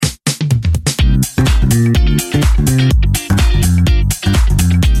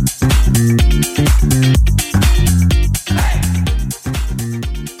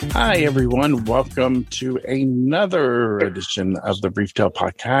everyone. Welcome to another edition of the Brief Tale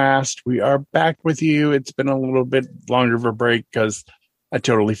Podcast. We are back with you. It's been a little bit longer of a break because I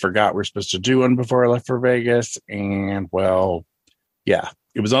totally forgot we're supposed to do one before I left for Vegas. And, well, yeah,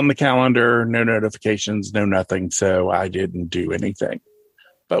 it was on the calendar, no notifications, no nothing, so I didn't do anything.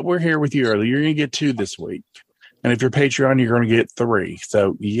 But we're here with you early. You're going to get 2 this week. And if you're Patreon, you're going to get 3.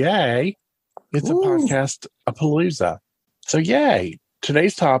 So, yay. It's a podcast, a palooza. So, yay.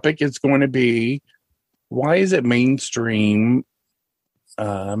 Today's topic is going to be, why is it mainstream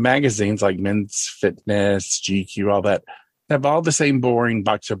magazines like Men's Fitness, GQ, all that, have all the same boring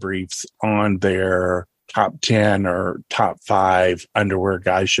box of briefs on their top 10 or top 5 underwear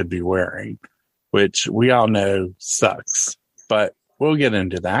guys should be wearing, which we all know sucks. But we'll get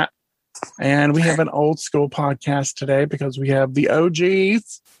into that. And we have an old school podcast today because we have the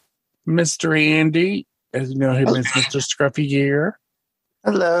OGs, Mr. Andy, as you know him as Mr. Scruffy Gear.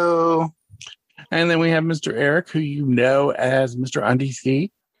 Hello. And then we have Mr. Eric, who you know as Mr.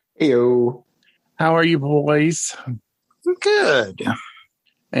 Undiski. Heyo. How are you, boys? Good.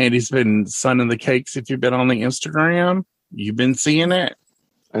 Andy's been sunning the cakes. If you've been on the Instagram, you've been seeing it.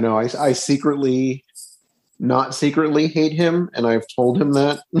 I know. I secretly, not secretly hate him, and I've told him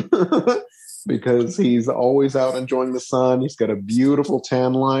that because he's always out enjoying the sun. He's got a beautiful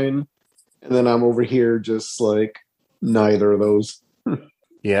tan line. And then I'm over here just like neither of those.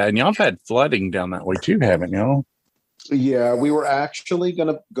 Yeah, and y'all have had flooding down that way too, haven't y'all? Yeah, we were actually going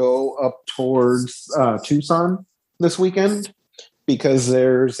to go up towards Tucson this weekend because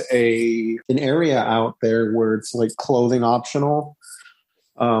there's an area out there where it's like clothing optional.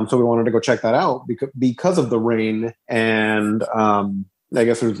 So we wanted to go check that out because of the rain. And I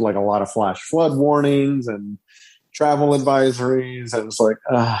guess there's like a lot of flash flood warnings and travel advisories. And it's like,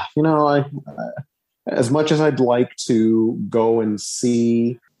 as much as I'd like to go and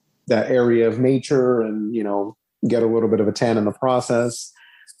see that area of nature and, get a little bit of a tan in the process,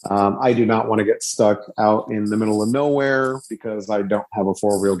 I do not want to get stuck out in the middle of nowhere because I don't have a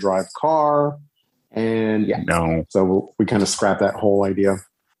 4-wheel drive car. And so we kind of scrapped that whole idea.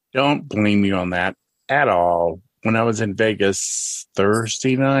 Don't blame me on that at all. When I was in Vegas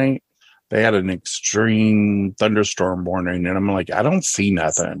Thursday night, they had an extreme thunderstorm warning, and I'm like, I don't see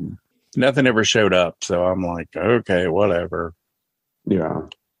nothing. Nothing ever showed up, so I'm like, okay, whatever. Yeah.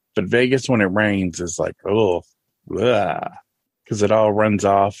 But Vegas, when it rains, is like, because it all runs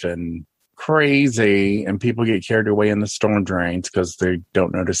off and crazy, and people get carried away in the storm drains because they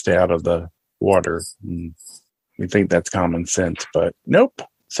don't know to stay out of the water. And we think that's common sense, but nope.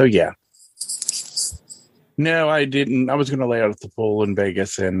 So, yeah. No, I didn't. I was going to lay out at the pool in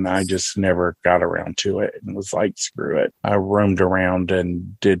Vegas, and I just never got around to it and was like, screw it. I roamed around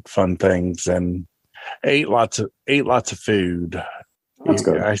and did fun things and ate lots of food. That's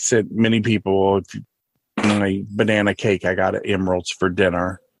good. I said many people, my banana cake I got at Emerald's for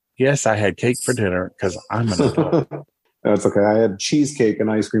dinner. Yes, I had cake for dinner because I'm an adult. That's okay. I had cheesecake and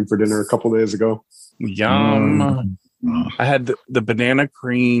ice cream for dinner a couple days ago. Yum. I had the banana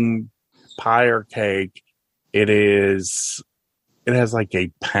cream pie or cake. It has like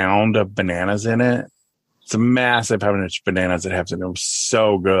a pound of bananas in it. It's a massive how much bananas it has in it. It was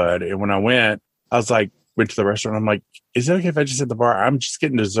so good. And when I went to the restaurant. I'm like, is it okay if I just hit the bar? I'm just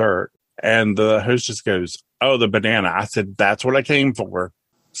getting dessert. And the host just goes, oh, the banana. I said, that's what I came for.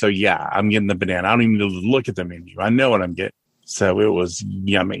 So yeah, I'm getting the banana. I don't even need to look at the menu. I know what I'm getting. So it was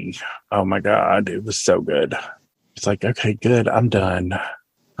yummy. Oh my God. It was so good. It's like, okay, good. I'm done.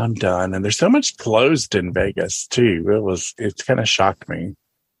 And there's so much closed in Vegas too. It's kind of shocked me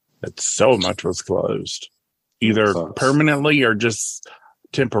that so much was closed, either permanently or just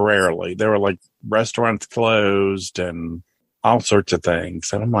temporarily. There were like restaurants closed and all sorts of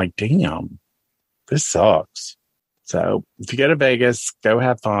things. And I'm like, damn, this sucks. So if you go to Vegas, go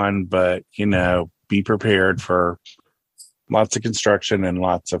have fun, but be prepared for lots of construction and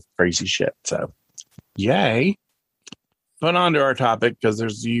lots of crazy shit. So yay. But on to our topic,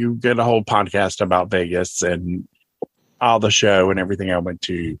 because you get a whole podcast about Vegas and all the show and everything I went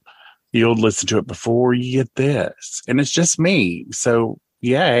to. You'll listen to it before you get this. And it's just me. So,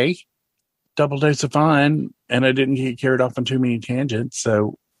 yay. Double dose of fun. And I didn't get carried off on too many tangents.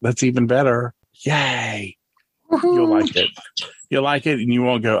 So, that's even better. Yay. Woo-hoo. You'll like it. You'll like it and you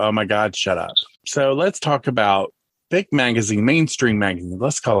won't go, oh my God, shut up. So, let's talk about big magazine, mainstream magazine.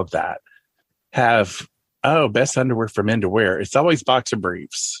 Let's call it that. Best underwear for men to wear. It's always boxer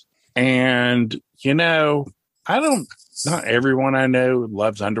briefs. And, not everyone I know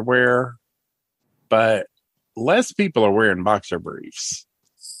loves underwear, but less people are wearing boxer briefs.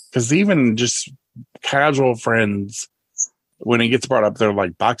 Because even just casual friends, when it gets brought up, they're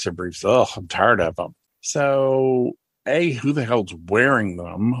like boxer briefs. Oh, I'm tired of them. So, A, who the hell's wearing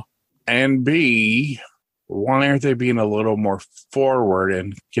them? And B, why aren't they being a little more forward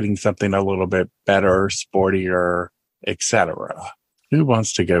and getting something a little bit better, sportier, etc.? Who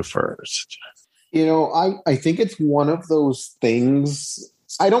wants to go first? I think it's one of those things.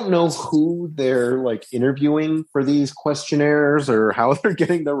 I don't know who they're like interviewing for these questionnaires or how they're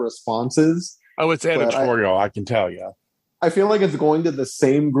getting their responses. Oh, it's editorial, I can tell you. I feel like it's going to the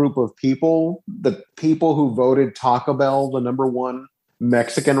same group of people, the people who voted Taco Bell the number one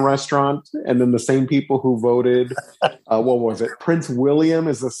Mexican restaurant, and then the same people who voted, what was it? Prince William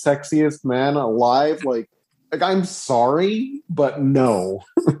is the sexiest man alive. Like I'm sorry, but no.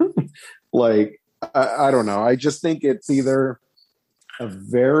 Like, I don't know. I just think it's either a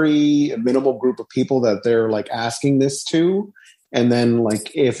very minimal group of people that they're like asking this to. And then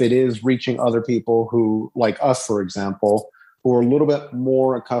like, if it is reaching other people who like us, for example, who are a little bit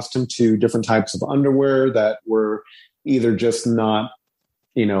more accustomed to different types of underwear that were either just not,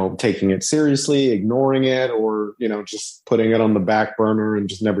 taking it seriously, ignoring it, or, just putting it on the back burner and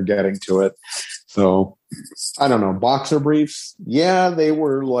just never getting to it. So I don't know. Boxer briefs. Yeah, they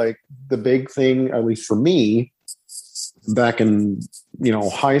were like the big thing, at least for me, back in,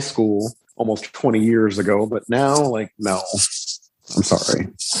 high school almost 20 years ago. But now, like, no, I'm sorry.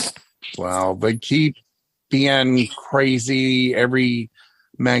 Well, they keep being crazy. Every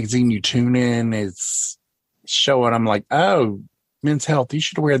magazine you tune in is showing. I'm like, oh, Men's Health, you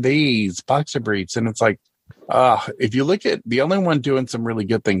should wear these boxer briefs. And it's like, if you look at the only one doing some really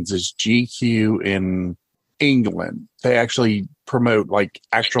good things is GQ in England. They actually promote like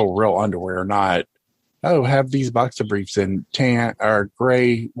actual real underwear, not, have these boxer briefs in tan or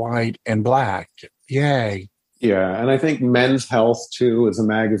gray, white, and black. Yay. Yeah. And I think Men's Health too is a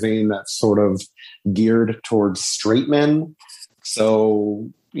magazine that's sort of geared towards straight men. So,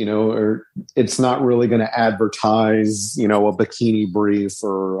 or it's not really going to advertise, a bikini brief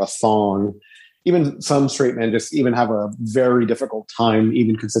or a thong. Even some straight men just even have a very difficult time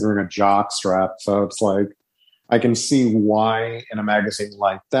even considering a jock strap. So it's like, I can see why in a magazine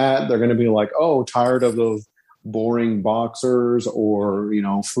like that, they're going to be like, oh, tired of those boring boxers or,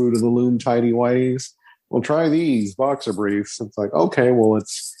 Fruit of the Loom tighty whities. Well, try these boxer briefs. It's like, okay, well,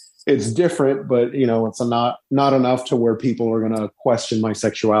 it's different, but it's not enough to where people are going to question my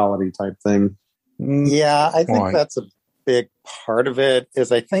sexuality type thing. Yeah, I think that's a big part of it.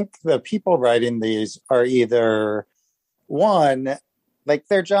 Is I think the people writing these are either one, like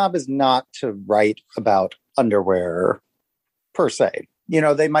their job is not to write about underwear per se.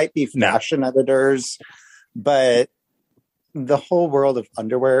 They might be fashion editors, but the whole world of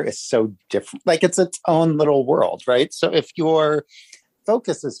underwear is so different. Like it's its own little world, right? So if your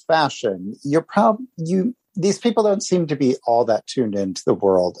focus is fashion, these people don't seem to be all that tuned into the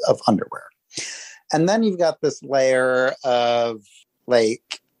world of underwear. And then you've got this layer of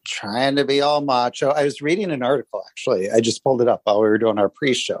like trying to be all macho. I was reading an article, actually. I just pulled it up while we were doing our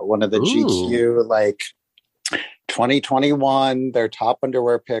pre-show. One of the GQ, like 2021, their top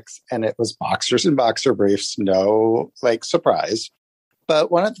underwear picks, and it was boxers and boxer briefs. No, like, surprise. But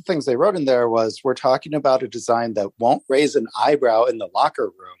one of the things they wrote in there was, we're talking about a design that won't raise an eyebrow in the locker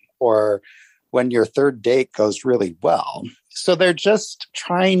room or when your third date goes really well. So they're just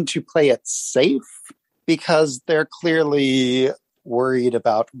trying to play it safe because they're clearly worried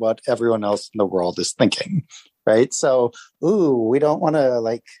about what everyone else in the world is thinking, right? So, we don't want to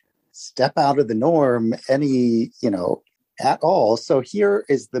like step out of the norm at all. So here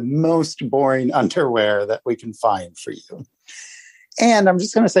is the most boring underwear that we can find for you. And I'm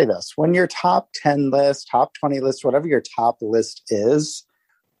just going to say this, when your top 10 list, top 20 list, whatever your top list is,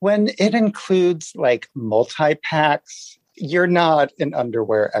 when it includes like multi-packs, you're not an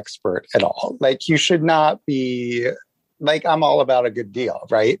underwear expert at all. Like you should not be like, I'm all about a good deal,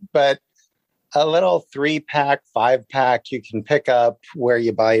 right? But a little 3-pack, 5-pack you can pick up where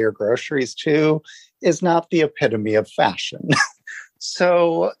you buy your groceries too is not the epitome of fashion.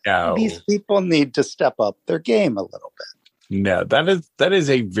 So These people need to step up their game a little bit. No, that is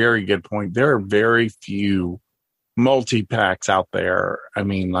a very good point. There are very few multi-packs out there. I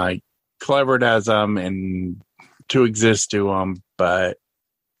mean, like Clever does them and To Exist do them, but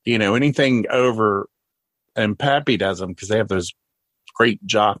anything over, and Pappy does them because they have those great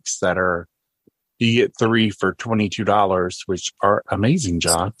jocks that are, you get 3 for $22, which are amazing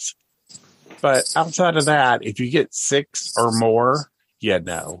jocks. But outside of that, if you get 6 or more,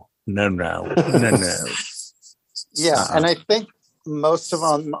 no. Yeah, and I think most of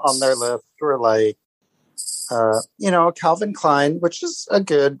them on their list were like, Calvin Klein, which is a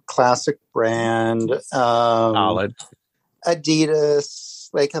good classic brand. Solid. Adidas,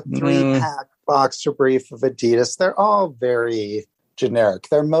 like a 3-pack boxer brief of Adidas. They're all very generic.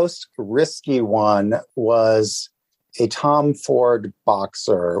 Their most risky one was a Tom Ford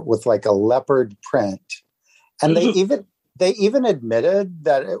boxer with like a leopard print. And they even admitted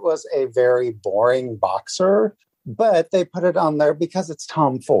that it was a very boring boxer, but they put it on there because it's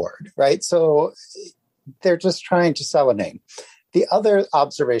Tom Ford, right? So they're just trying to sell a name. The other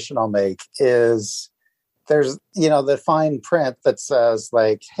observation I'll make is there's, the fine print that says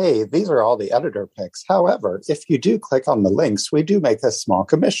like, hey, these are all the editor picks. However, if you do click on the links, we do make a small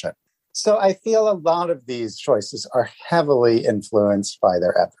commission. So I feel a lot of these choices are heavily influenced by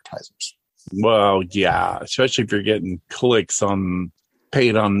their advertisers. Well, yeah, especially if you're getting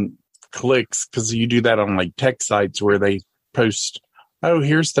paid on clicks, because you do that on like tech sites where they post, oh,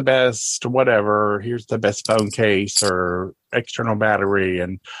 here's the best whatever, here's the best phone case or external battery,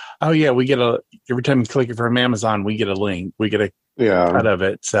 and oh yeah, we get every time you click it from Amazon, we get a link, we get a cut of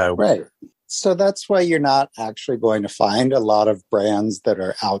it. So right. So that's why you're not actually going to find a lot of brands that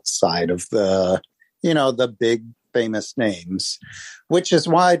are outside of the, the big famous names, which is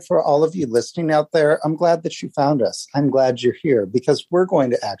why for all of you listening out there, I'm glad that you found us. I'm glad you're here because we're going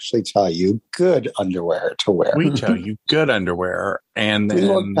to actually tell you good underwear to wear. We tell you good underwear, and then we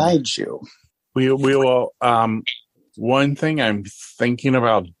will guide you. We will. One thing I'm thinking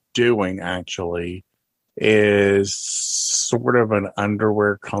about doing actually is sort of an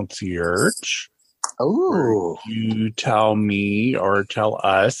underwear concierge. Oh, you tell me or tell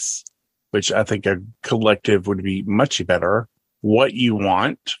us, which I think a collective would be much better, what you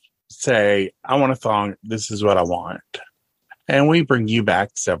want. Say, I want a thong. This is what I want. And we bring you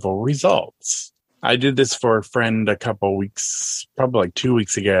back several results. I did this for a friend a couple weeks, probably like 2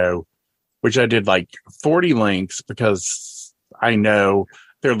 weeks ago, which I did like 40 links because I know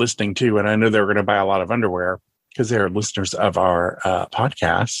they're listening too. And I know they're going to buy a lot of underwear because they're listeners of our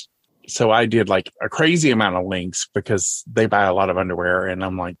podcast. So I did like a crazy amount of links because they buy a lot of underwear. And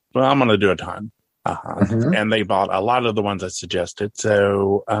I'm like, well, I'm going to do a ton. And they bought a lot of the ones I suggested.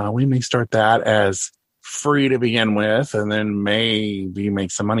 So we may start that as free to begin with and then maybe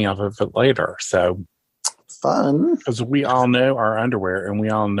make some money off of it later. So fun. Because we all know our underwear and we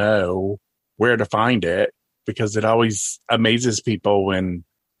all know where to find it, because it always amazes people when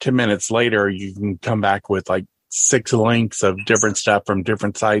 10 minutes later you can come back with like 6 links of different stuff from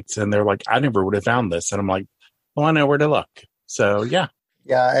different sites. And they're like, I never would have found this. And I'm like, well, I know where to look. So, yeah.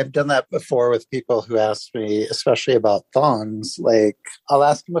 Yeah, I've done that before with people who ask me, especially about thongs. Like, I'll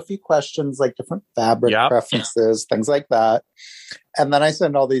ask them a few questions, like different fabric preferences, things like that. And then I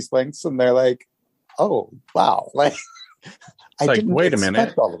send all these links and they're like, oh, wow. Like, I didn't wait a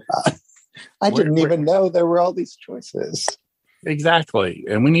minute. All of that. I didn't even know there were all these choices. Exactly.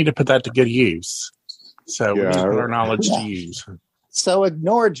 And we need to put that to good use. So we need to put our knowledge to use. So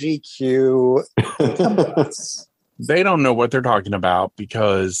ignore GQ. Come to us. They don't know what they're talking about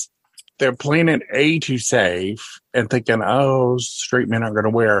because they're playing it too safe and thinking, oh, straight men aren't going to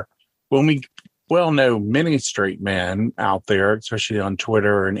wear. When we well know many straight men out there, especially on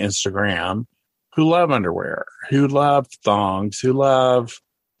Twitter and Instagram, who love underwear, who love thongs, who love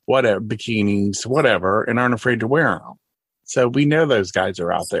whatever, bikinis, whatever, and aren't afraid to wear them. So we know those guys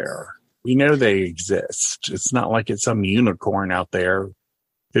are out there. We know they exist. It's not like it's some unicorn out there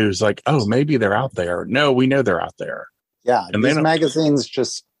who's like, oh, maybe they're out there. No, we know they're out there. Yeah, and these magazines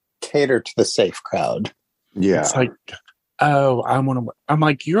just cater to the safe crowd. Yeah. It's like, oh, I'm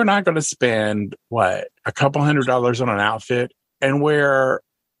like, you're not going to spend, what, a couple $100 on an outfit and wear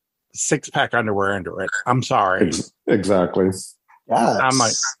 6-pack underwear under it. I'm sorry. Exactly. Yeah. I'm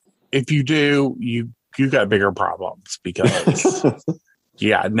like, if you do, you got bigger problems because,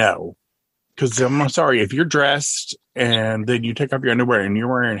 yeah, no. Because I'm sorry, if you're dressed and then you take off your underwear and you're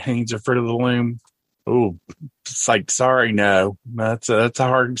wearing Hanes or Fruit of the Loom, oh, it's like, sorry, no. That's a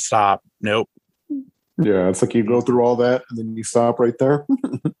hard stop. Nope. Yeah, it's like you go through all that and then you stop right there.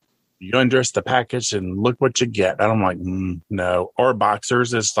 You undress the package and look what you get. And I'm like, no. Or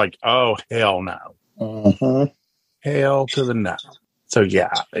boxers, it's like, oh, hell no. Mm-hmm. Hell to the no. So,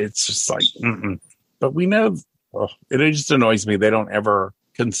 yeah, it's just like, But we know, it just annoys me. They don't ever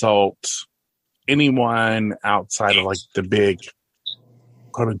consult anyone outside of like the big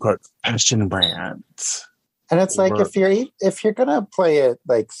quote unquote fashion brands. And it's like, if you're going to play it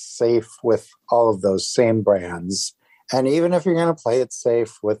like safe with all of those same brands, and even if you're going to play it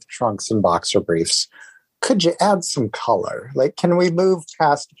safe with trunks and boxer briefs, could you add some color? Like, can we move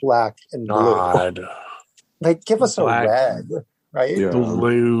past black and blue? Like, give us black, a red, right? Yeah.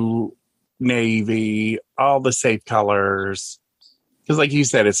 Blue, navy, all the safe colors. Because like you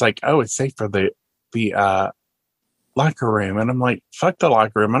said, it's like, oh, it's safe for the locker room. And I'm like, fuck the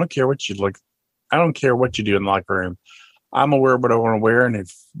locker room. I don't care what you look. I don't care what you do in the locker room. I'm gonna wear what I want to wear, and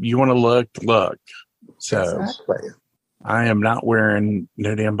if you want to look. So Exactly. I am not wearing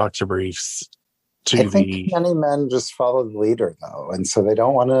no damn boxer briefs. I think many men just follow the leader, though, and so they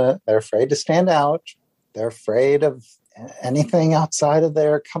don't want to. They're afraid to stand out. They're afraid of anything outside of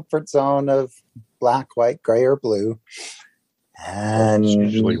their comfort zone of black, white, gray, or blue. And It's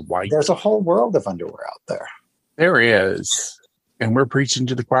usually white. There's a whole world of underwear out there. There is. And we're preaching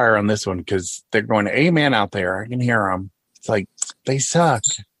to the choir on this one because they're going, amen out there. I can hear them. It's like, they suck.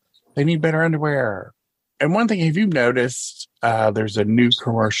 They need better underwear. And one thing, have you noticed there's a new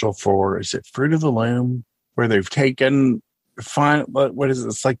commercial for, is it Fruit of the Loom? Where they've taken, what is it?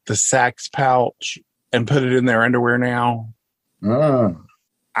 It's like the Sax pouch and put it in their underwear now.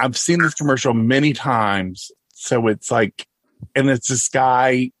 I've seen this commercial many times. So it's like, and it's this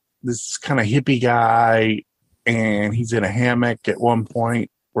guy, this kind of hippie guy, and he's in a hammock at one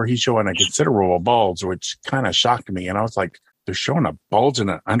point where he's showing a considerable bulge, which kind of shocked me. And I was like, they're showing a bulge in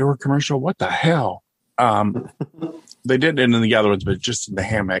an underwear commercial? What the hell? They did it in the other ones, but just in the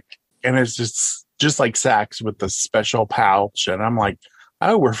hammock. And it's just like Sax with the special pouch. And I'm like,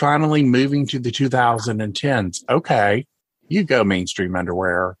 oh, we're finally moving to the 2010s. Okay, you go mainstream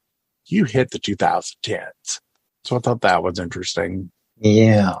underwear. You hit the 2010s. So I thought that was interesting.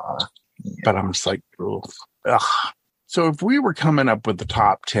 Yeah. But I'm just like, ugh. So if we were coming up with the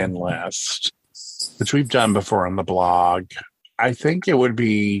top 10 list, which we've done before on the blog, I think it would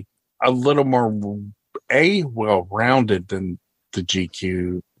be a little more well-rounded than the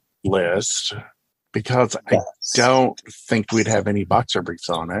GQ list, because I don't think we'd have any boxer briefs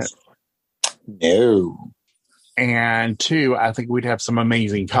on it. No. And two, I think we'd have some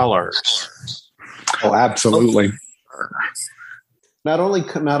amazing colors. Oh, absolutely. Not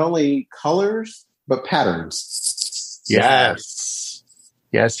only colors, but patterns. Yes.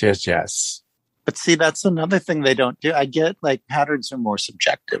 But see, that's another thing they don't do. I get like patterns are more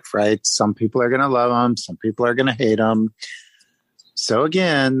subjective, right? Some people are going to love them. Some people are going to hate them. So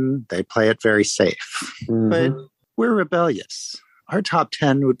again, they play it very safe. Mm-hmm. But we're rebellious. Our top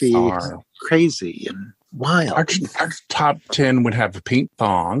 10 would be crazy and wild. Our top 10 would have a pink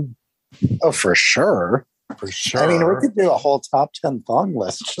thong. Oh, for sure. For sure. I mean, we could do a whole top 10 thong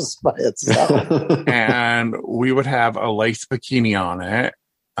list just by itself. And we would have a lace bikini on it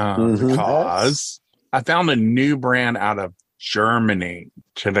because I found a new brand out of Germany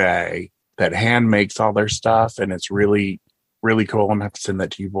today that hand makes all their stuff. And it's really, really cool. I'm going to have to send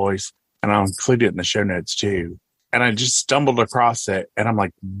that to you boys. And I'll include it in the show notes too. And I just stumbled across it and I'm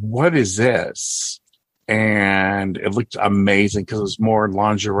like, what is this? And it looked amazing because it was more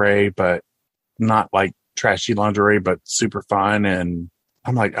lingerie, but not like trashy lingerie, but super fun. And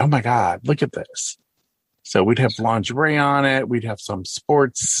I'm like, oh my God, look at this. So we'd have lingerie on it. We'd have some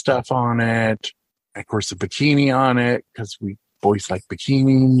sports stuff on it. Of course, a bikini on it because we boys like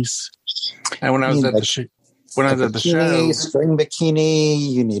bikinis. And when I was at the show, string bikini,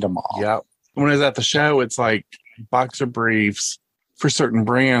 you need them all. Yeah. When I was at the show, it's like boxer briefs for certain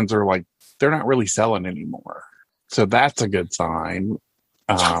brands are like, they're not really selling anymore. So that's a good sign.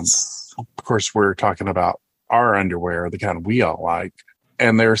 Of course, we're talking about our underwear, the kind we all like,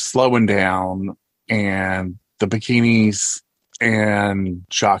 and they're slowing down, and the bikinis and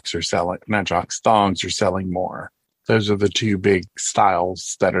thongs are selling more. Those are the two big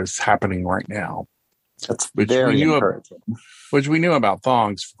styles that is happening right now. That's very encouraging. Which we knew about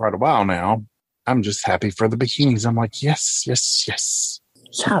thongs for quite a while now. I'm just happy for the bikinis. I'm like, yes.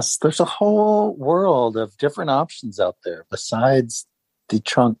 Yes, there's a whole world of different options out there besides the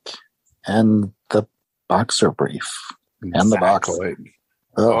trunk and the boxer brief and the box.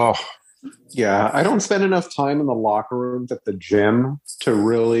 Oh, yeah. I don't spend enough time in the locker rooms at the gym to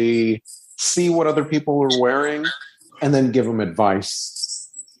really see what other people are wearing and then give them advice.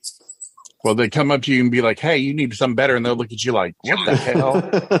 Well, they come up to you and be like, hey, you need something better. And they'll look at you like, what the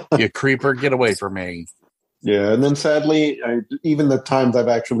hell? You creeper, get away from me. Yeah, and then sadly, even the times I've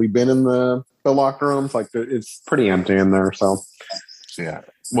actually been in the locker rooms, like it's pretty empty in there. So, yeah.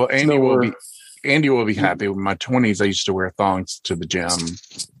 Well, Andy will be happy. In my 20s, I used to wear thongs to the gym,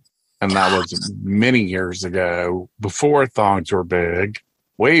 and that was many years ago, before thongs were big,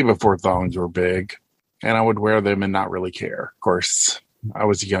 way before thongs were big, and I would wear them and not really care. Of course, I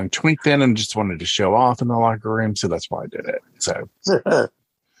was a young twink then and just wanted to show off in the locker room, so that's why I did it. So,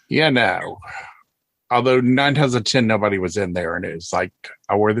 yeah, no. Although 9 times out of 10, nobody was in there, and it was like,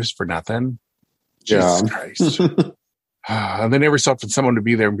 I wore this for nothing. Jesus Christ. And they never stopped for someone to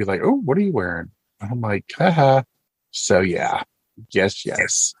be there and be like, oh, what are you wearing? And I'm like, haha. So, yeah.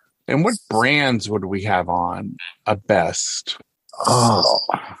 Yes. And what brands would we have on a best? Oh,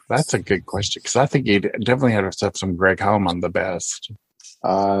 That's a good question, because I think you'd definitely have to have some Greg Home on the best.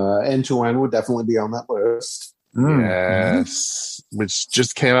 N2N would definitely be on that list. Yes. Which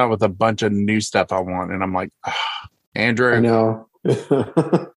just came out with a bunch of new stuff I want. And I'm like, Andrew. I know.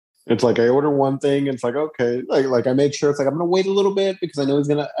 It's like I order one thing. It's like, okay. Like I make sure it's like, I'm going to wait a little bit because I know he's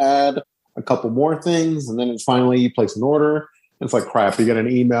going to add a couple more things. And then it's finally you place an order. It's like, crap. You get an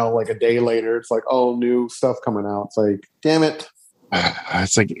email like a day later. It's like, oh, new stuff coming out. It's like, damn it.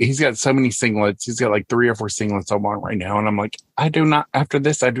 It's like he's got so many singlets. He's got like 3 or 4 singlets I want right now. And I'm like, I do not have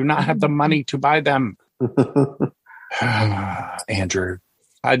the money to buy them. Andrew,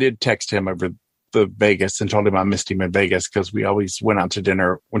 I did text him over the Vegas and told him I missed him in Vegas because we always went out to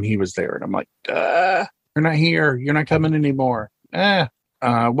dinner when he was there. And I'm like, you're not here. You're not coming anymore.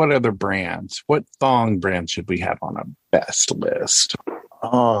 What other brands? What thong brands should we have on a best list?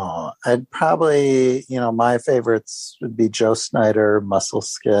 Oh, I'd probably, my favorites would be Joe Snyder, Muscle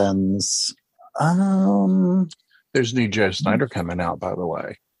Skins. There's new Joe Snyder coming out, by the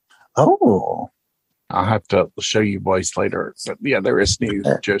way. Oh. I'll have to show you boys later. But yeah, there is new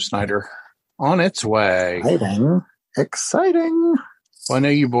Joe Snyder on its way. Exciting. Well, I know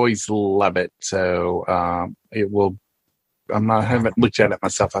you boys love it. So it will. I haven't looked at it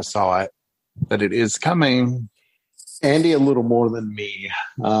myself. I saw it, but it is coming. Andy a little more than me.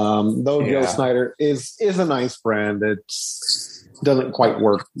 Though Joe Snyder is a nice brand. It doesn't quite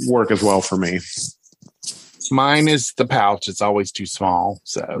work as well for me. Mine is the pouch. It's always too small.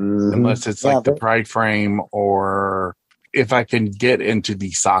 So unless it's like the Pride frame, or if I can get into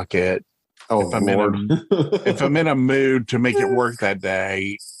the socket, if I'm in a mood to make it work that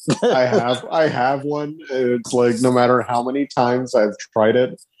day. I have one. It's like no matter how many times I've tried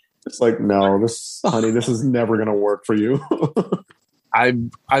it, it's like, no, this is never going to work for you. I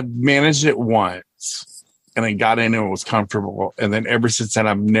managed it once and I got in and it was comfortable. And then ever since then,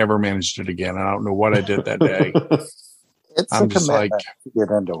 I've never managed it again. I don't know what I did that day. I'm just like, to get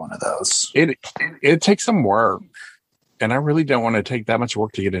into one of those. It takes some work. And I really don't want to take that much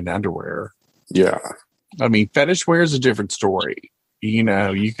work to get into underwear. Yeah. I mean, fetish wear is a different story.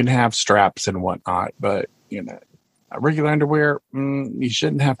 You can have straps and whatnot, but, regular underwear, you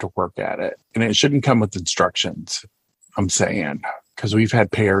shouldn't have to work at it. And it shouldn't come with instructions, I'm saying. Because we've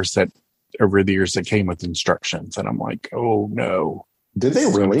had pairs that over the years that came with instructions. And I'm like, oh, no. Did they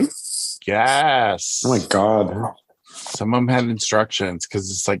really? Yes. Oh, my God. Some of them had instructions because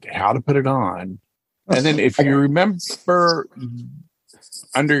it's like how to put it on. And then if you remember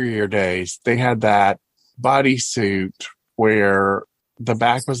Undergear days, they had that bodysuit where the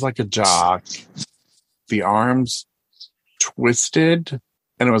back was like a jock, the arms twisted,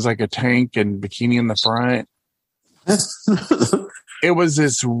 and it was like a tank and bikini in the front. It was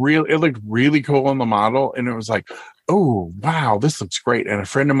it looked really cool on the model, and it was like, oh, wow, this looks great. And a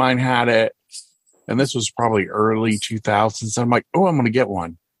friend of mine had it, and this was probably early 2000s. I'm like, oh, I'm going to get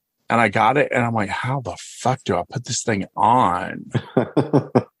one. And I got it, and I'm like, how the fuck do I put this thing on?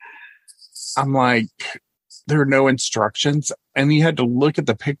 I'm like, there are no instructions. And you had to look at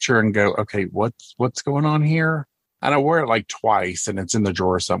the picture and go, okay, what's going on here? And I wore it like twice, and it's in the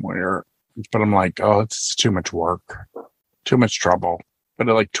drawer somewhere. But I'm like, oh, it's too much work, too much trouble. But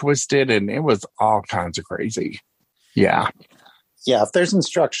it like twisted, and it was all kinds of crazy. Yeah. Yeah, if there's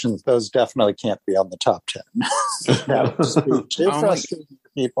instructions, those definitely can't be on the top 10. That would just be too frustrating for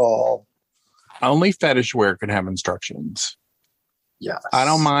people. Only fetish wear can have instructions. Yes. I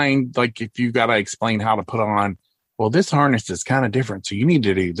don't mind, like, if you got to explain how to put on, well, this harness is kind of different, so you need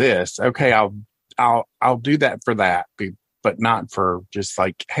to do this. Okay, I'll do that for that, but not for just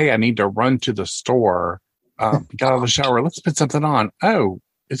like, hey, I need to run to the store, got out of the shower, let's put something on. Oh,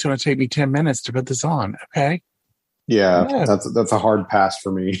 it's going to take me 10 minutes to put this on. Okay. Yeah, that's a hard pass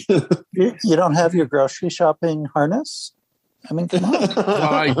for me. You don't have your grocery shopping harness? I mean, come on.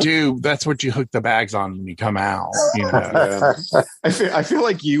 Well, I do. That's what you hook the bags on when you come out. Yeah. I feel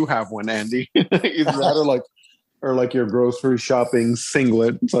like you have one, Andy. Either that or like your grocery shopping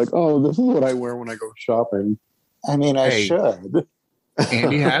singlet. It's like, oh, this is what I wear when I go shopping. I mean, I should.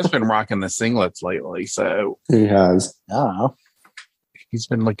 Andy has been rocking the singlets lately, so he has. Oh. He's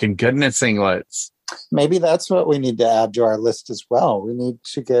been looking good in his singlets. Maybe that's what we need to add to our list as well. We need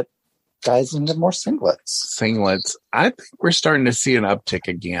to get guys into more singlets. I think we're starting to see an uptick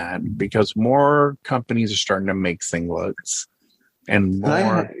again because more companies are starting to make singlets and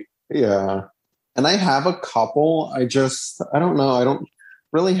more. And I have a couple. I don't know. I don't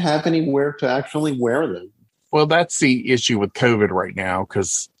really have anywhere to actually wear them. Well, that's the issue with COVID right now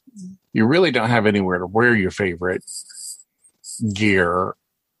because you really don't have anywhere to wear your favorite gear.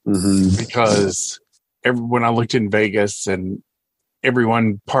 because when I looked in Vegas and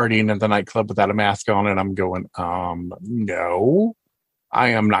everyone partying at the nightclub without a mask on, and I'm going, no, I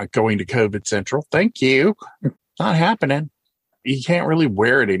am not going to COVID Central. Thank you. Not happening. You can't really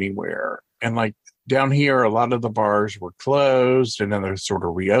wear it anywhere. And like down here, a lot of the bars were closed and then they're sort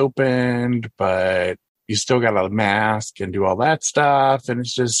of reopened, but you still got a mask and do all that stuff. And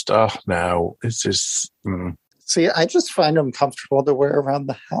it's just, oh no, it's just. See, I just find them comfortable to wear around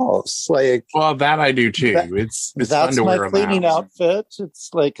the house. Like, well, that I do too. It's that's fun to my wear cleaning outfit. It's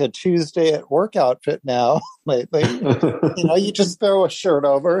like a Tuesday at work outfit now. Lately, you just throw a shirt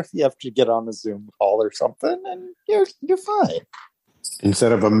over if you have to get on a Zoom call or something, and you're fine.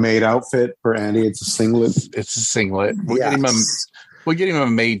 Instead of a maid outfit for Andy, it's a singlet. It's a singlet. We'll get him a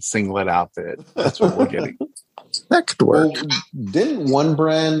maid singlet outfit. That's what we're getting. That could work. Well, didn't one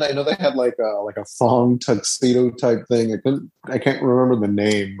brand? I know they had like a thong tuxedo type thing. I can't remember the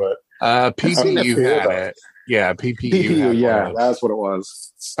name, but PPU had it. Yeah, PPU. Yeah, that's what it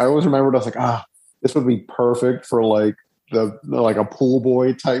was. I always remembered. I was like, this would be perfect for like like a pool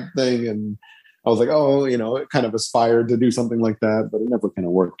boy type thing, and I was like, it kind of aspired to do something like that, but it never kind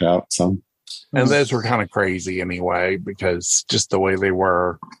of worked out. So, and those were kind of crazy anyway, because just the way they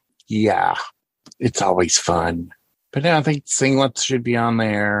were. Yeah, it's always fun. But now I think singlets should be on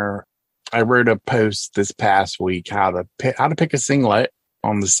there. I wrote a post this past week how to pick a singlet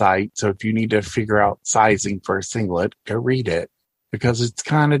on the site. So if you need to figure out sizing for a singlet, go read it, because it's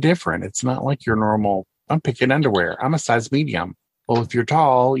kind of different. It's not like your normal, I'm picking underwear. I'm a size medium. Well, if you're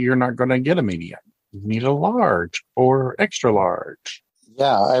tall, you're not going to get a medium. You need a large or extra large.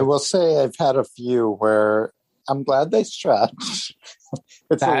 Yeah, I will say I've had a few where I'm glad they stretch.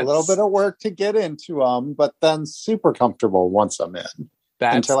 It's a little bit of work to get into them, but then super comfortable once I'm in.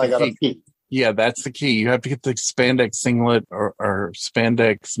 Until I got to pee. Yeah, that's the key. You have to get the spandex singlet or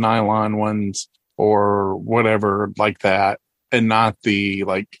spandex nylon ones or whatever like that, and not the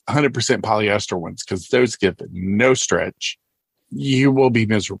like 100% polyester ones, because those give no stretch. You will be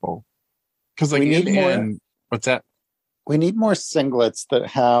miserable. Because like what's that? We need more singlets that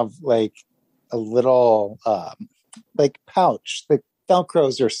have like a little like pouch, like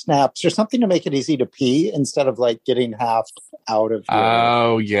Velcros or snaps or something to make it easy to pee instead of like getting half out of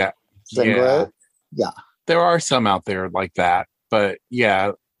your singlet. Yeah. There are some out there like that. But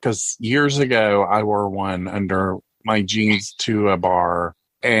yeah, because years ago I wore one under my jeans to a bar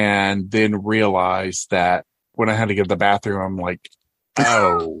and then realized that when I had to go to the bathroom, I'm like, this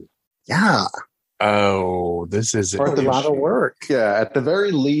is a lot of work. Yeah, at the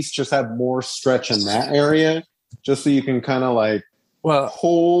very least, just have more stretch in that area, just so you can kind of like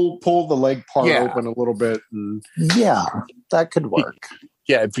pull the leg part open a little bit. And yeah, that could work.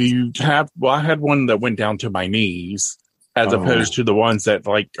 Yeah, if you have, I had one that went down to my knees as opposed to the ones that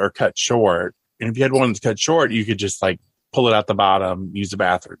like are cut short. And if you had one that's cut short, you could just like pull it out the bottom, use the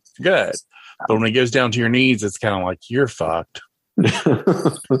bathroom. Good. But when it goes down to your knees, it's kind of like, you're fucked.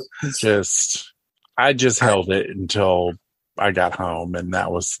 I just held it until I got home, and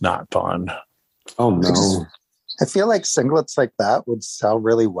that was not fun. Oh, no. I feel like singlets like that would sell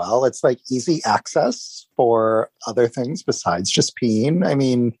really well. It's like easy access for other things besides just peeing. I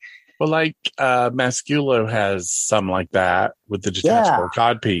mean, well, like Masculo has some like that with the detachable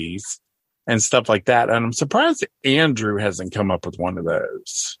cod peas and stuff like that. And I'm surprised Andrew hasn't come up with one of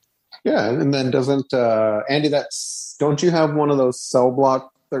those. Yeah, and then doesn't Andy? Don't you have one of those Cell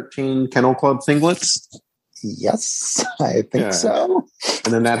Block 13 Kennel Club singlets? Yes, I think so.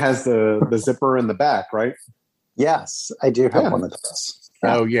 And then that has the zipper in the back, right? Yes, I do have one of those.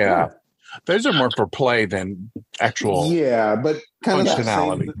 Oh, yeah. Those are more for play than actual but kind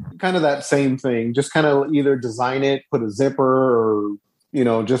functionality. Of that same thing. Just kind of either design it, put a zipper, or,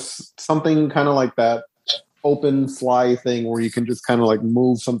 just something kind of like that open fly thing where you can just kind of like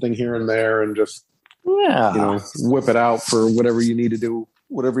move something here and there and just, whip it out for whatever you need to do,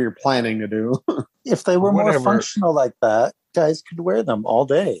 whatever you're planning to do. If they were more functional like that, guys could wear them all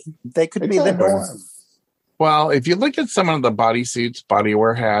day. They could be the norm. Well, if you look at some of the bodysuits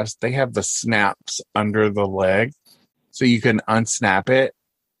Bodywear has, they have the snaps under the leg. So you can unsnap it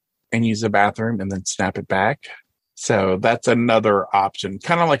and use the bathroom and then snap it back. So that's another option.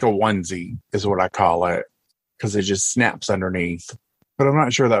 Kind of like a onesie is what I call it, because it just snaps underneath. But I'm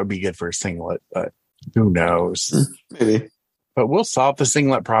not sure that would be good for a singlet, but who knows? Maybe. But we'll solve the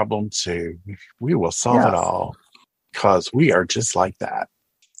singlet problem too. We will solve it all, because we are just like that.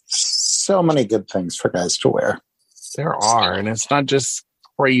 So many good things for guys to wear. There are, and it's not just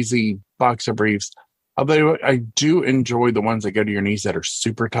crazy boxer briefs. Although I do enjoy the ones that go to your knees that are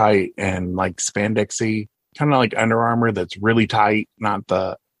super tight and like spandexy, kind of like Under Armour that's really tight, not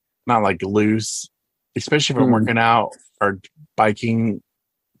the not like loose, especially if I'm working out or biking,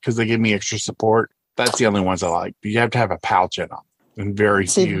 because they give me extra support. That's the only ones I like. But you have to have a pouch in them, and very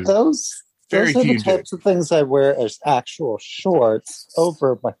few. Those are the types of things I wear as actual shorts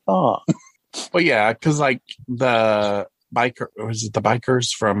over my thong. Well, yeah, because like the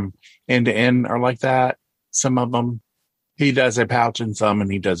bikers from End to End are like that. Some of them, he does a pouch in some,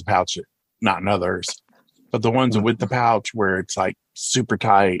 and he does a pouch not in others. But the ones with the pouch where it's like super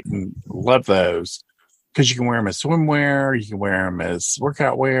tight, and love those because you can wear them as swimwear, you can wear them as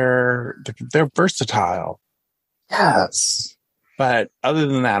workout wear. They're versatile. Yes, but other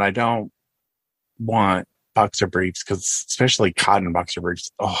than that, I don't want boxer briefs because, especially cotton boxer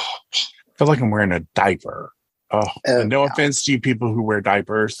briefs. Oh, I feel like I'm wearing a diaper. Oh, and no offense to you people who wear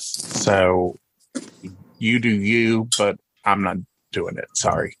diapers. So you do you, but I'm not doing it.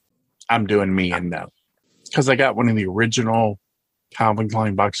 Sorry. I'm doing me and no. Because I got one of the original Calvin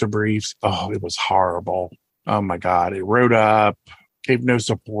Klein boxer briefs. Oh, it was horrible. Oh my God. It rode up, gave no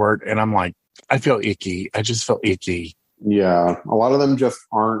support. And I'm like, I feel icky. I just feel icky. Yeah. A lot of them just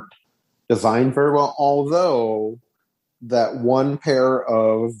aren't designed very well. Although that one pair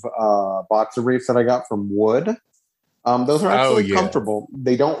of boxer briefs that I got from Wood, those are actually comfortable.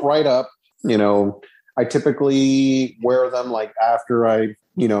 They don't ride up. I typically wear them like after I,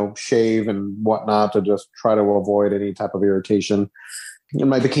 shave and whatnot to just try to avoid any type of irritation in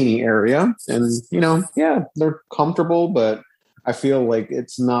my bikini area. And, they're comfortable, but I feel like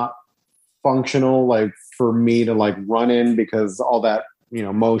it's not functional, like for me to like run in because all that,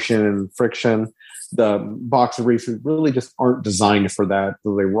 motion and friction. The boxer briefs really just aren't designed for that.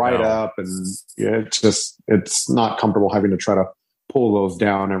 So they ride up and it's not comfortable having to try to pull those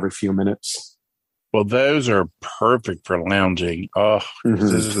down every few minutes. Well, those are perfect for lounging. Oh,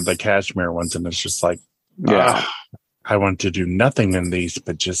 these are the cashmere ones. And it's just like, I want to do nothing in these,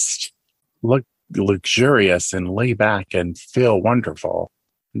 but just look luxurious and lay back and feel wonderful.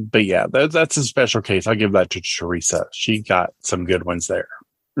 But yeah, that's a special case. I'll give that to Teresa. She got some good ones there.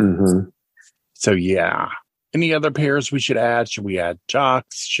 Mm-hmm. So yeah. Any other pairs we should add? Should we add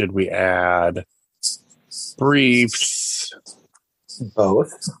jocks? Should we add briefs?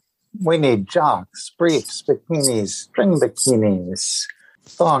 Both. We need jocks, briefs, bikinis, string bikinis,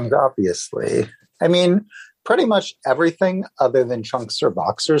 thongs, obviously. I mean, pretty much everything other than trunks or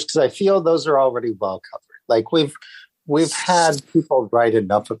boxers, because I feel those are already well covered. Like we've had people write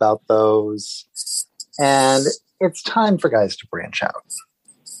enough about those, and it's time for guys to branch out.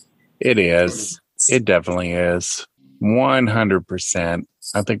 It is. It definitely is. 100%.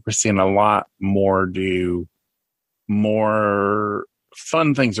 I think we're seeing a lot more do more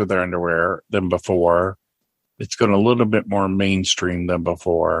fun things with their underwear than before. It's going a little bit more mainstream than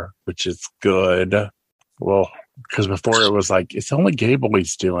before, which is good. Well, because before it was like, it's only gay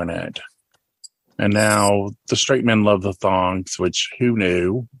boys doing it. And now the straight men love the thongs, which who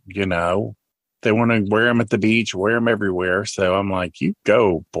knew, they want to wear them at the beach, wear them everywhere. So I'm like, you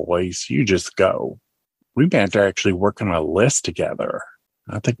go, boys, you just go. We may have to actually work on a list together.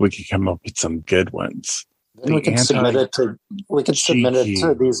 I think we could come up with some good ones. Then we could submit it to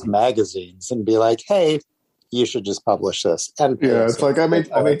these magazines and be like, hey, you should just publish this. And it's like I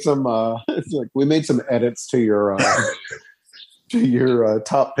made some it's like we made some edits to your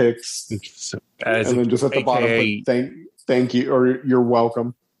top picks. And then just at the bottom put thank you or you're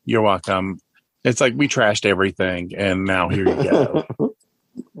welcome. You're welcome. It's like we trashed everything and now here you go.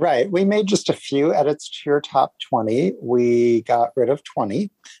 Right. We made just a few edits to your top 20. We got rid of 20,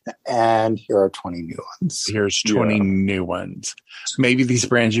 and here are 20 new ones. Here's 20 new ones. Maybe these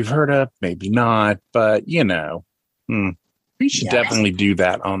brands you've heard of, maybe not, but we should definitely do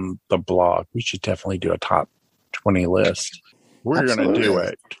that on the blog. We should definitely do a top 20 list. We're going to do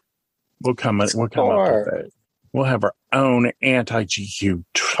it. We'll come up with it. We'll have our own anti-GQ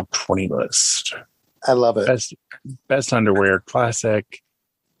top 20 list. I love it. Best underwear, classic.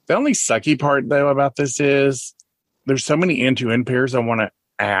 The only sucky part, though, about this is there's so many end-to-end pairs I want to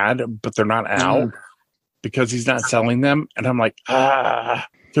add, but they're not out because he's not selling them. And I'm like,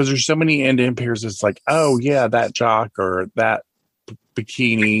 because there's so many end-to-end pairs. It's like, oh, yeah, that jock or that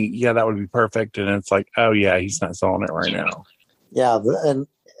bikini. Yeah, that would be perfect. And it's like, oh, yeah, he's not selling it right now. Yeah, and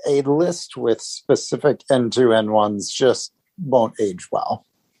a list with specific end-to-end ones just won't age well.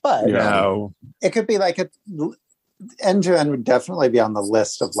 But it could be like end-to-end would definitely be on the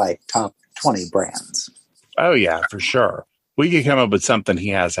list of like top 20 brands. Oh, yeah, for sure. We could come up with something he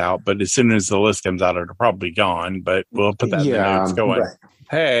has out, but as soon as the list comes out, it'll probably be gone. But we'll put that in the notes going,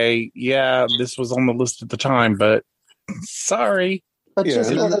 hey, this was on the list at the time, but sorry. But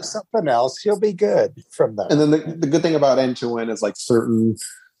just look at something else. You'll be good from that. And then the good thing about end-to-end is like certain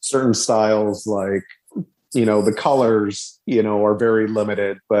certain styles, like, the colors, are very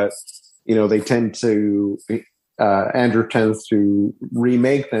limited, but, they tend to, Andrew tends to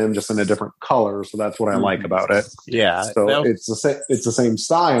remake them just in a different color. So that's what I like about it. Yeah. So it's the same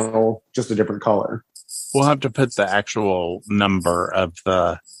style, just a different color. We'll have to put the actual number of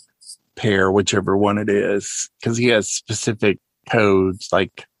the pair, whichever one it is, because he has specific codes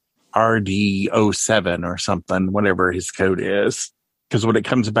like RD07 or something, whatever his code is. Because when it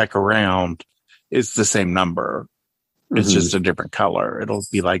comes back around, it's the same number. It's just a different color. It'll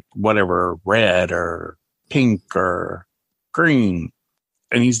be like whatever, red or pink or green.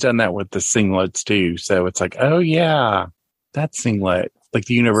 And he's done that with the singlets too. So it's like, oh yeah, that singlet. Like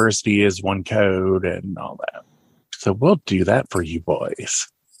the university is one code and all that. So we'll do that for you boys.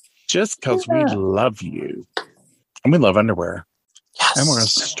 Just because we love you. And we love underwear. Yes. And we're going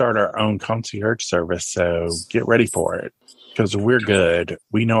to start our own concierge service. So get ready for it. Because we're good.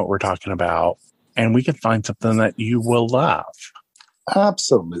 We know what we're talking about. And we can find something that you will love.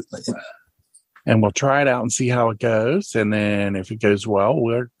 Absolutely. And we'll try it out and see how it goes. And then if it goes well,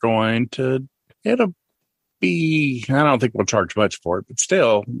 we're going to, it'll be, I don't think we'll charge much for it, but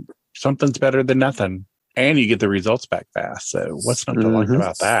still, something's better than nothing. And you get the results back fast. So what's not to like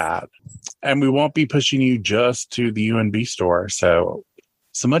about that? And we won't be pushing you just to the UNB store. So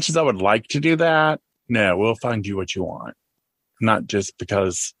much as I would like to do that, no, we'll find you what you want. Not just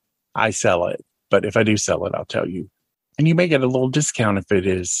because I sell it, but if I do sell it, I'll tell you. And you may get a little discount if it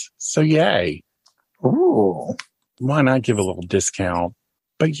is. So yay. Ooh. Why not give a little discount?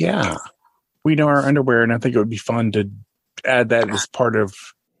 But yeah, we know our underwear, and I think it would be fun to add that as part of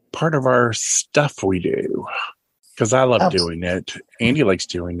our stuff we do. Because I love doing it. Andy likes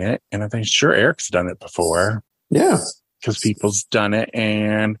doing it. And I think sure Eric's done it before. Yeah. Because people's done it.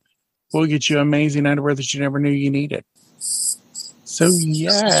 And we'll get you amazing underwear that you never knew you needed. So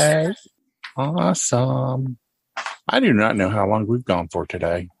yay. Awesome. I do not know how long we've gone for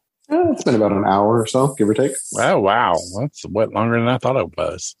today. It's been about an hour or so, give or take. Oh, wow. That's longer than I thought it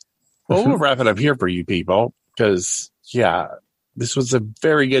was. Well, we'll wrap it up here for you people because, yeah, this was a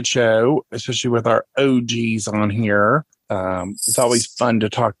very good show, especially with our OGs on here. It's always fun to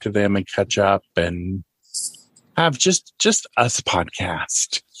talk to them and catch up and have just us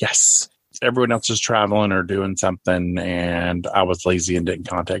podcast. Yes. Everyone else is traveling or doing something, and I was lazy and didn't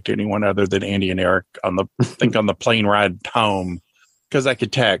contact anyone other than Andy and Eric on the plane ride home because I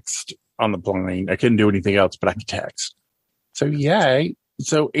could text on the plane. I couldn't do anything else, but I could text. So yay!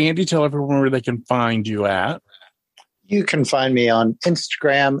 So Andy, tell everyone where they can find you at. You can find me on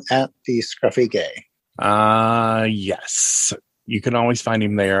Instagram at the Scruffy Gay. Yes, you can always find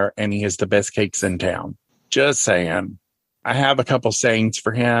him there, and he has the best cakes in town. Just saying. I have a couple sayings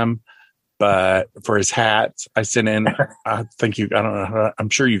for him. But for his hats, I sent in, I don't know, I'm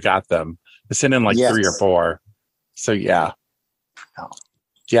sure you got them. I sent in like 3 or 4. So yeah.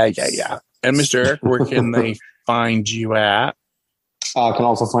 Yeah. And Mr. Eric, where can they find you at? Can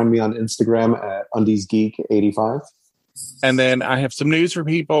also find me on Instagram at UndiesGeek85. And then I have some news for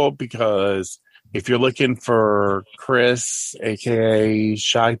people because if you're looking for Chris, aka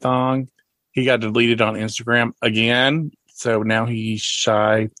Shy Thong, he got deleted on Instagram again. So now he's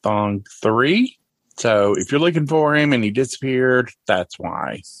Shy Thong 3. So if you're looking for him and he disappeared, that's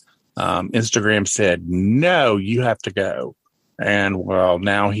why. Instagram said, no, you have to go. And well,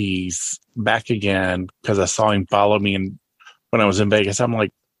 now he's back again because I saw him follow me when I was in Vegas. I'm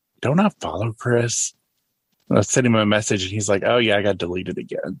like, don't I follow Chris? And I sent him a message and he's like, oh yeah, I got deleted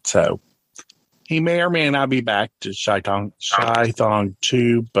again. So he may or may not be back to Shy Thong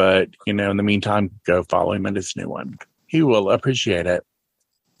 2, but in the meantime, go follow him at his new one. He will appreciate it.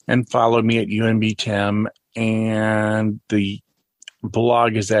 And follow me at UNB Tim. And the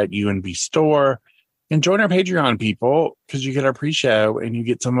blog is at UNB Store. And join our Patreon, people, because you get our pre-show and you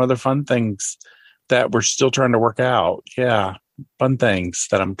get some other fun things that we're still trying to work out. Yeah, fun things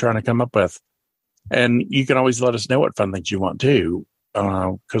that I'm trying to come up with. And you can always let us know what fun things you want too,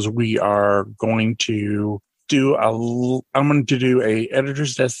 because we are going to I'm going to do a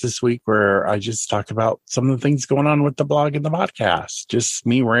editor's desk this week where I just talk about some of the things going on with the blog and the podcast. Just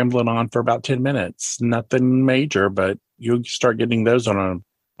me rambling on for about 10 minutes. Nothing major, but you'll start getting those on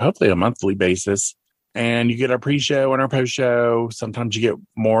hopefully a monthly basis. And you get our pre-show and our post-show. Sometimes you get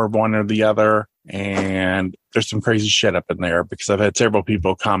more of one or the other. And there's some crazy shit up in there because I've had several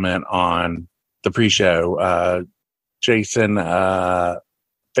people comment on the pre-show. Jason,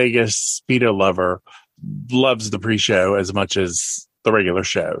 Vegas Speedo Lover, loves the pre-show as much as the regular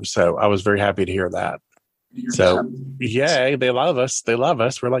show. So I was very happy to hear that. So yay, they love us. They love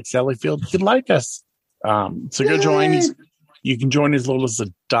us. We're like Sally Field. You like us. So go join. You can join as little as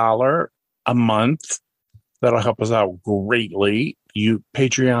 $1 a month. That'll help us out greatly.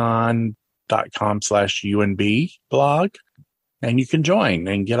 Patreon.com/UNB blog. And you can join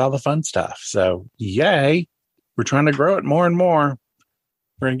and get all the fun stuff. So, yay. We're trying to grow it more and more.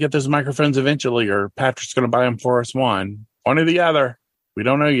 We're going to get those microphones eventually, or Patrick's going to buy them for us one or the other. We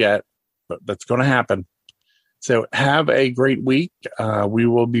don't know yet, but that's going to happen. So have a great week. We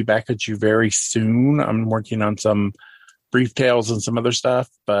will be back at you very soon. I'm working on some brief tales and some other stuff,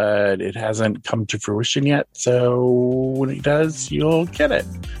 but it hasn't come to fruition yet. So when it does, you'll get it.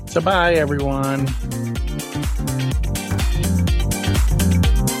 So bye, everyone.